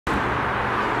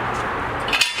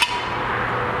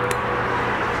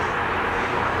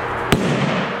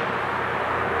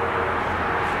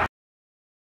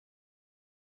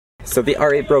So the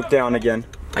R8 broke down again.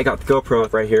 I got the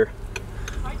GoPro right here.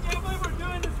 I can't believe we're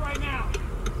doing this right now.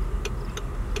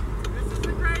 This is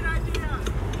a great idea.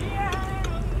 Yeah.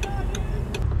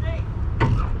 Hey.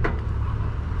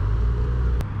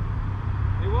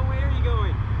 Hey, what way are you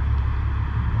going?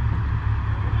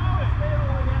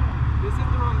 This is the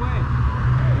wrong way.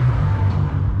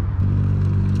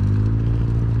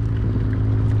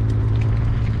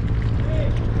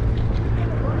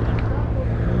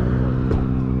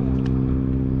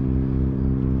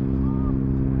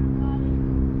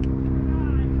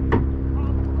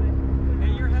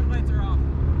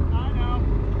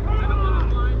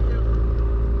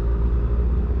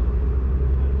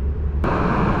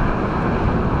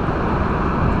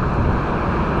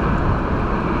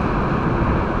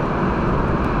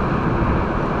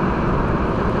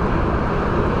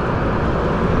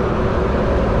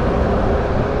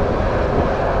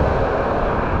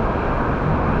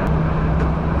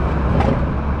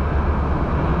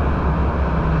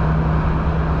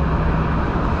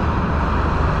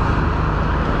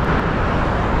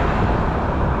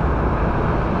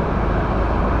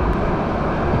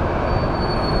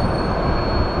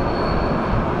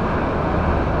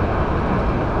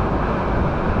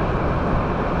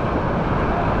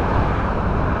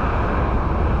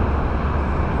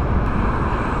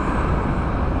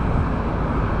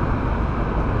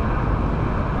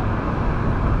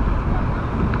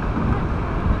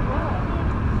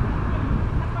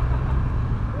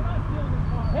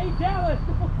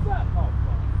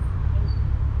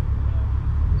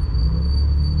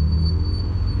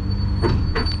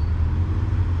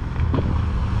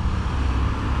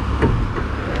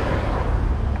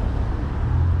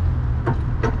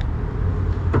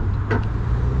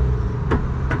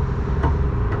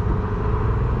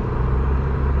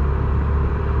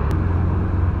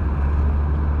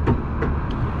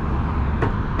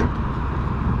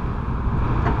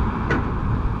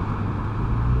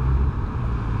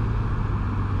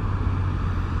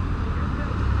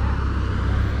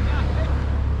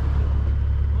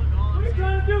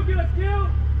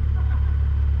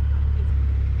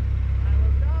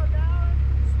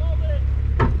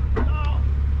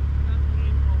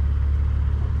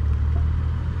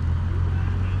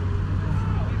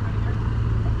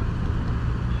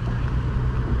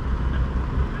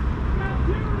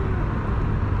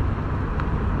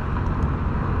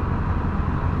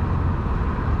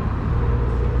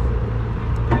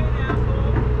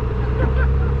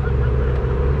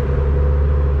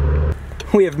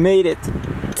 We have made it.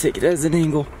 Take it as an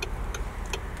angle.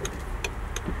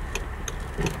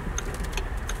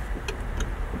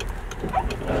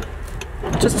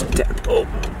 Just a tap. Oh,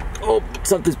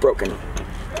 something's broken.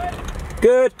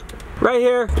 Good. Right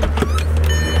here.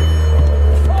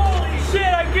 Holy shit,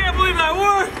 I can't believe that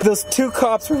worked! Those two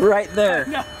cops were right there.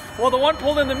 No. Well, the one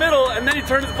pulled in the middle, and then he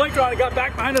turned his blinker on and got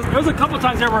back behind us. There was a couple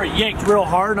times there where it yanked real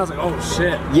hard, and I was like, oh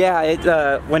shit. Yeah, it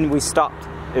when we stopped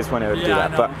is when it would do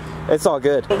that, but it's all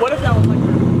good. But what if that was like...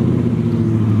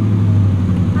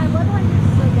 I would like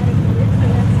to still get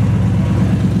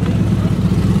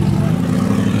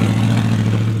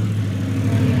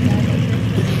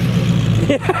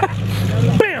Yeah.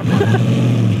 Bam!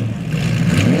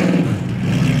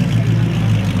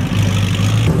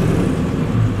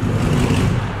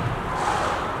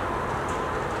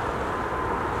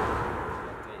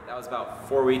 That was about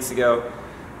 4 weeks ago.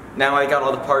 Now I got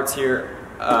all the parts here.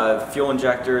 Fuel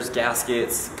injectors,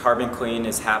 gaskets, carbon clean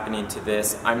is happening to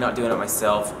this. I'm not doing it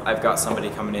myself. I've got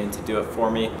somebody coming in to do it for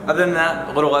me. Other than that,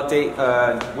 a little update.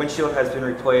 Windshield has been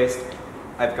replaced.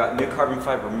 I've got new carbon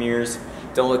fiber mirrors.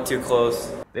 Don't look too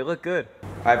close. They look good.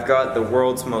 I've got the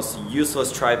world's most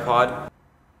useless tripod.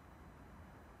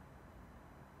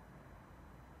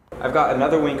 I've got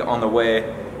another wing on the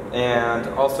way, and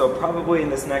also probably in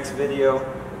this next video,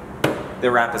 the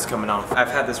wrap is coming off. I've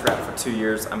had this wrap for 2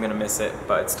 years. I'm gonna miss it,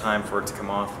 but it's time for it to come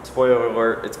off. Spoiler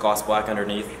alert, it's gloss black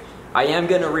underneath. I am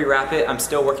gonna rewrap it. I'm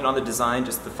still working on the design,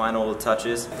 just the final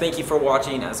touches. Thank you for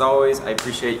watching. As always, I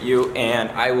appreciate you,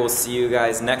 and I will see you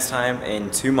guys next time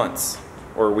in 2 months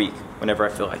or a week, whenever I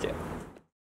feel like it.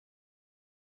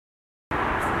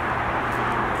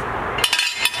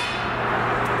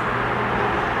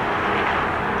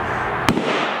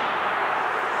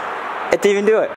 It didn't even do it.